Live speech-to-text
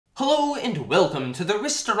Hello and welcome to the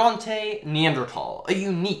Ristorante Neanderthal, a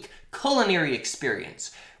unique culinary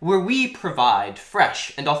experience where we provide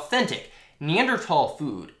fresh and authentic Neanderthal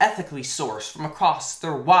food ethically sourced from across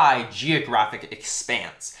their wide geographic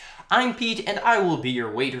expanse. I'm Pete and I will be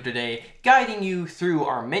your waiter today, guiding you through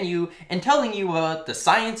our menu and telling you about the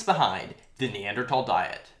science behind the Neanderthal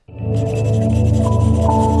diet.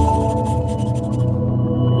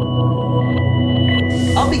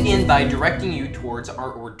 I'll begin by directing you towards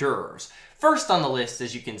our hors d'oeuvres. First on the list,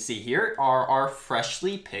 as you can see here, are our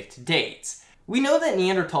freshly picked dates. We know that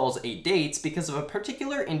Neanderthals ate dates because of a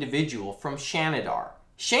particular individual from Shanidar.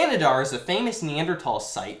 Shanidar is a famous Neanderthal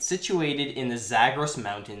site situated in the Zagros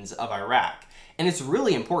Mountains of Iraq, and it's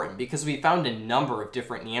really important because we found a number of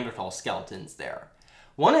different Neanderthal skeletons there.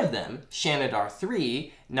 One of them, Shanidar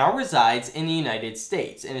III, now resides in the United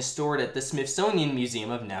States and is stored at the Smithsonian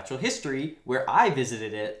Museum of Natural History, where I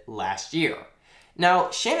visited it last year. Now,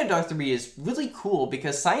 Shanidar III is really cool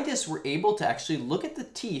because scientists were able to actually look at the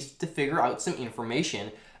teeth to figure out some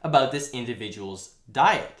information about this individual's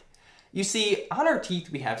diet. You see, on our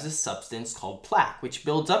teeth we have this substance called plaque, which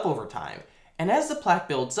builds up over time. And as the plaque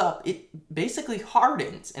builds up, it basically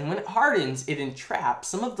hardens. And when it hardens, it entraps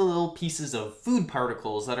some of the little pieces of food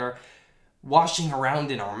particles that are washing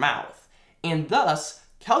around in our mouth. And thus,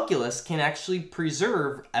 calculus can actually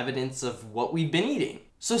preserve evidence of what we've been eating.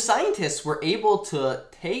 So scientists were able to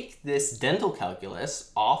take this dental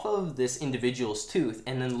calculus off of this individual's tooth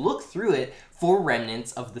and then look through it for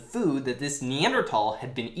remnants of the food that this Neanderthal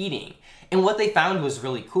had been eating. And what they found was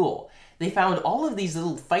really cool. They found all of these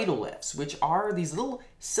little phytoliths, which are these little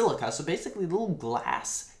silica, so basically little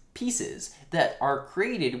glass pieces that are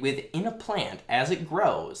created within a plant as it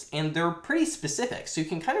grows, and they're pretty specific, so you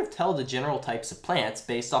can kind of tell the general types of plants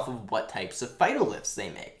based off of what types of phytoliths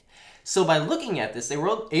they make. So by looking at this, they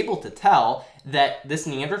were able to tell that this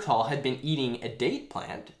Neanderthal had been eating a date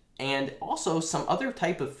plant and also some other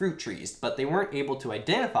type of fruit trees, but they weren't able to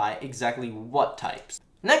identify exactly what types.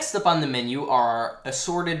 Next up on the menu are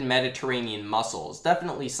assorted Mediterranean mussels,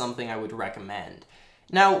 definitely something I would recommend.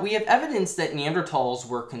 Now, we have evidence that Neanderthals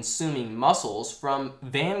were consuming mussels from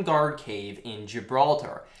Vanguard Cave in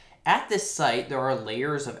Gibraltar. At this site, there are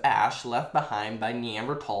layers of ash left behind by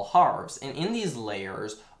Neanderthal halves, and in these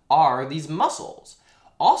layers are these mussels.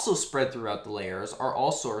 Also spread throughout the layers are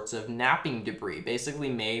all sorts of knapping debris, basically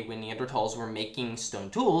made when Neanderthals were making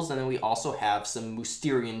stone tools, and then we also have some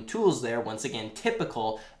Mousterian tools there, once again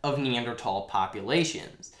typical of Neanderthal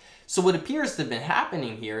populations. So what appears to have been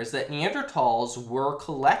happening here is that Neanderthals were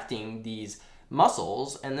collecting these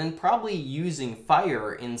mussels and then probably using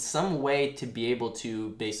fire in some way to be able to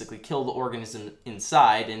basically kill the organism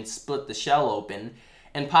inside and split the shell open,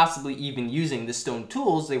 and possibly even using the stone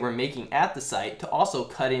tools they were making at the site to also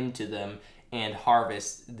cut into them and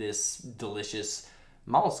harvest this delicious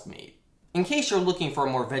mollusk meat. In case you're looking for a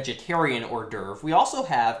more vegetarian hors d'oeuvre, we also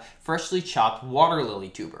have freshly chopped water lily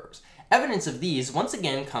tubers. Evidence of these once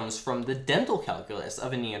again comes from the dental calculus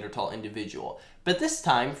of a Neanderthal individual, but this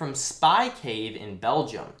time from Spy Cave in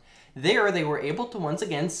Belgium. There, they were able to once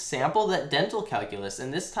again sample that dental calculus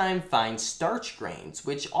and this time find starch grains,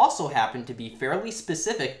 which also happen to be fairly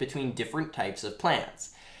specific between different types of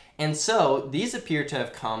plants. And so, these appear to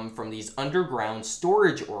have come from these underground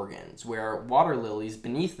storage organs, where water lilies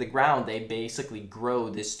beneath the ground, they basically grow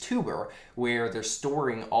this tuber where they're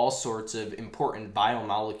storing all sorts of important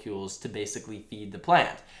biomolecules to basically feed the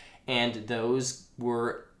plant. And those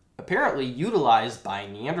were apparently utilized by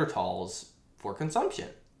Neanderthals for consumption.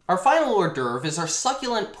 Our final hors d'oeuvre is our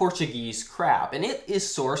succulent Portuguese crab, and it is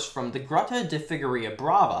sourced from the Gruta da Figueira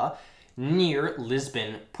Brava near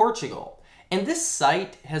Lisbon, Portugal. And this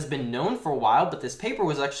site has been known for a while, but this paper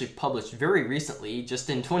was actually published very recently, just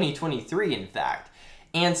in 2023 in fact.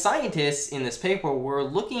 And scientists in this paper were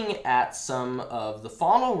looking at some of the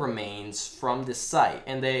faunal remains from this site,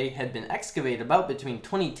 and they had been excavated about between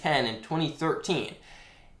 2010 and 2013.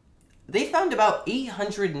 They found about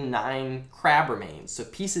 809 crab remains, so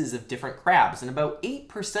pieces of different crabs, and about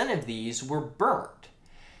 8% of these were burnt.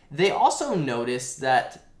 They also noticed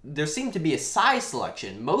that there seemed to be a size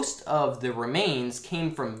selection. Most of the remains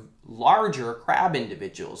came from larger crab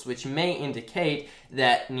individuals, which may indicate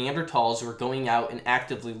that Neanderthals were going out and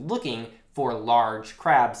actively looking for large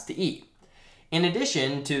crabs to eat. In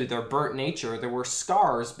addition to their burnt nature, there were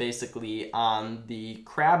scars basically on the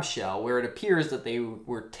crab shell where it appears that they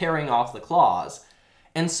were tearing off the claws.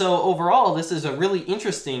 And so overall, this is a really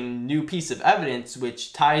interesting new piece of evidence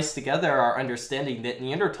which ties together our understanding that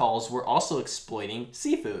Neanderthals were also exploiting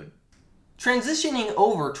seafood. Transitioning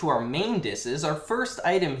over to our main dishes, our first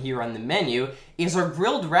item here on the menu is our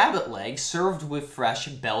grilled rabbit leg served with fresh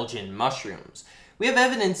Belgian mushrooms. We have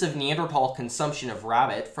evidence of Neanderthal consumption of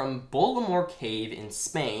rabbit from Bollamore Cave in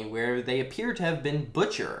Spain, where they appear to have been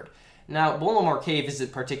butchered. Now, Bollamore Cave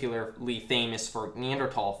isn't particularly famous for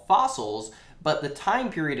Neanderthal fossils, but the time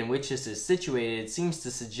period in which this is situated seems to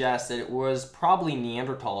suggest that it was probably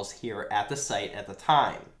Neanderthals here at the site at the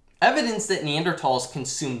time. Evidence that Neanderthals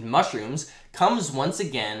consumed mushrooms comes once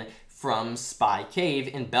again from Spy Cave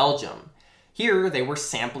in Belgium. Here, they were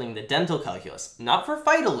sampling the dental calculus, not for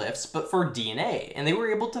phytoliths, but for DNA, and they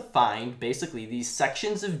were able to find basically these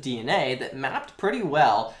sections of DNA that mapped pretty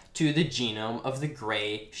well to the genome of the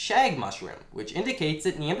gray shag mushroom, which indicates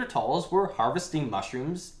that Neanderthals were harvesting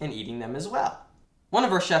mushrooms and eating them as well. One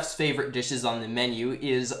of our chef's favorite dishes on the menu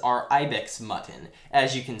is our ibex mutton,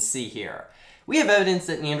 as you can see here. We have evidence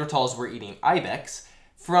that Neanderthals were eating ibex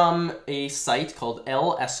from a site called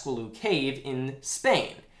El Esquilú Cave in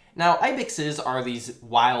Spain. Now, ibexes are these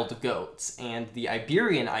wild goats, and the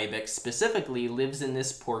Iberian ibex specifically lives in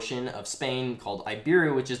this portion of Spain called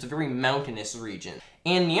Iberia, which is a very mountainous region.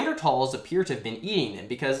 And Neanderthals appear to have been eating them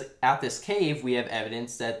because at this cave we have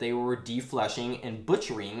evidence that they were defleshing and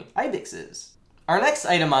butchering ibexes. Our next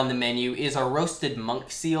item on the menu is our roasted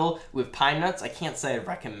monk seal with pine nuts. I can't say I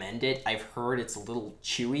recommend it. I've heard it's a little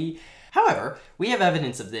chewy. However, we have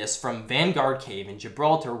evidence of this from Vanguard Cave in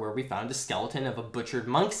Gibraltar, where we found a skeleton of a butchered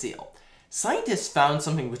monk seal. Scientists found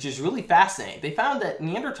something which is really fascinating. They found that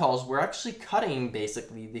Neanderthals were actually cutting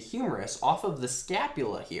basically the humerus off of the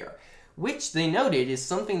scapula here, which they noted is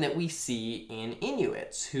something that we see in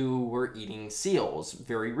Inuits who were eating seals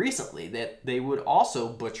very recently, that they would also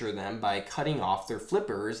butcher them by cutting off their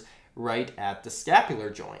flippers right at the scapular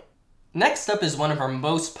joint. Next up is one of our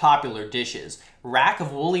most popular dishes, rack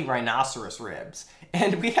of woolly rhinoceros ribs.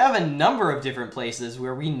 And we have a number of different places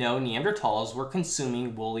where we know Neanderthals were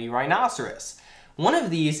consuming woolly rhinoceros. One of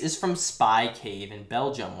these is from Spy Cave in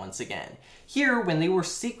Belgium once again. Here, when they were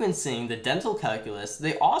sequencing the dental calculus,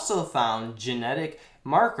 they also found genetic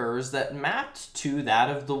markers that mapped to that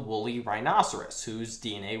of the woolly rhinoceros, whose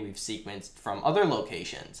DNA we've sequenced from other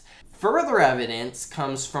locations. Further evidence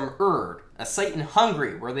comes from Erd, a site in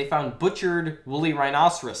Hungary where they found butchered woolly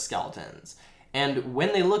rhinoceros skeletons. And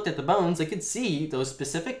when they looked at the bones, they could see those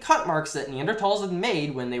specific cut marks that Neanderthals had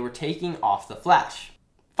made when they were taking off the flesh.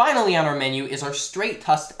 Finally on our menu is our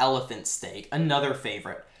straight-tusked elephant steak, another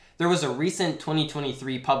favorite. There was a recent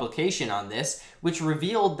 2023 publication on this, which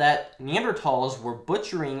revealed that Neanderthals were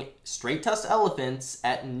butchering straight-tusked elephants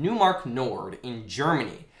at Neumark Nord in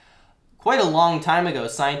Germany. Quite a long time ago,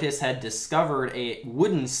 scientists had discovered a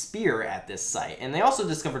wooden spear at this site, and they also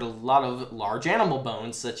discovered a lot of large animal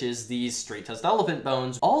bones, such as these straight-tusked elephant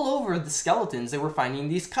bones. All over the skeletons, they were finding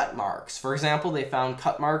these cut marks. For example, they found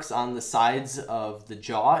cut marks on the sides of the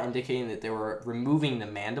jaw, indicating that they were removing the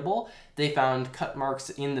mandible. They found cut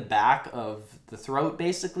marks in the back of the throat,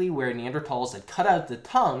 basically, where Neanderthals had cut out the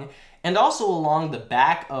tongue, and also along the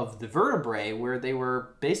back of the vertebrae, where they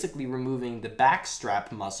were basically removing the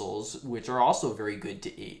backstrap muscles, which are also very good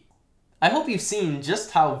to eat. I hope you've seen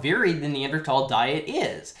just how varied the Neanderthal diet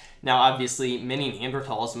is. Now, obviously, many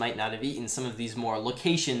Neanderthals might not have eaten some of these more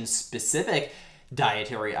location-specific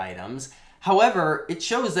dietary items. However, it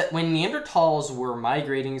shows that when Neanderthals were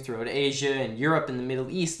migrating throughout Asia and Europe and the Middle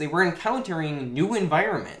East, they were encountering new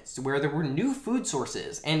environments where there were new food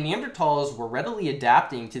sources, and Neanderthals were readily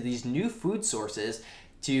adapting to these new food sources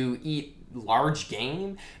to eat large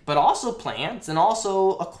game, but also plants and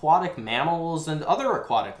also aquatic mammals and other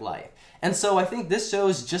aquatic life. And so I think this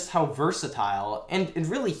shows just how versatile and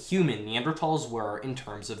really human Neanderthals were in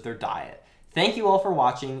terms of their diet. Thank you all for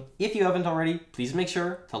watching. If you haven't already, please make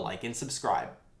sure to like and subscribe.